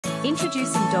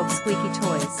Introducing Dog Squeaky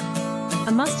Toys,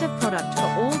 a must-have product for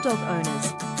all dog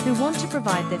owners who want to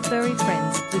provide their furry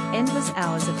friends with endless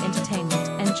hours of entertainment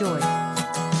and joy.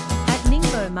 At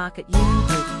Ningbo Market Union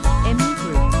Group, MU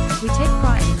Group, we take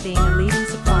pride in being a leading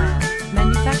supplier,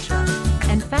 manufacturer,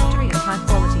 and factory of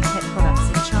high-quality pet products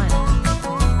in China.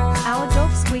 Our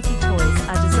Dog Squeaky Toys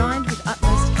are designed with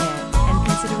utmost care and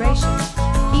consideration,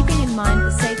 keeping in mind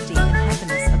the safety and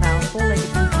happiness of our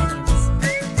four-legged companions.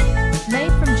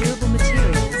 Made from durable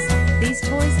materials, these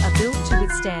toys are built to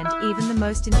withstand even the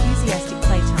most enthusiastic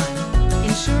playtime,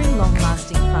 ensuring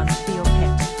long-lasting fun for your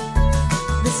pet.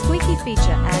 The squeaky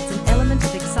feature adds an element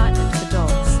of excitement for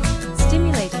dogs,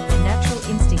 stimulating their natural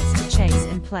instincts to chase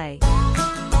and play.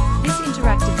 This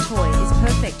interactive toy is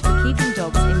perfect for keeping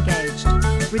dogs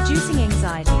engaged, reducing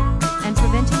anxiety, and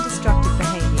preventing destructive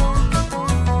behavior.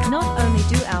 Not only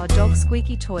do our Dog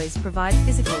Squeaky Toys provide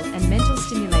physical and mental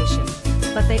stimulation,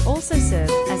 but they also serve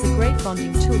as a great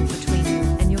bonding tool between you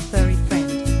and your furry friend.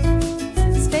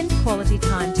 Spend quality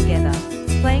time together,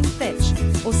 playing fetch,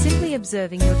 or simply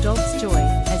observing your dog's joy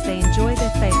as they enjoy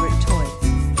their favorite toy.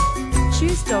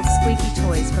 Choose Dog Squeaky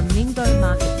Toys from Ningbo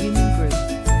Market Union Group,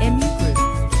 MU Group,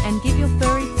 and give your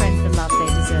furry friend the love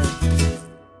they deserve.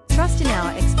 Trust in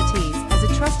our expertise as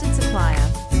a trusted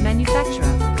supplier,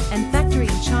 manufacturer, and factory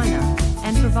in China,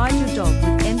 and provide your dog with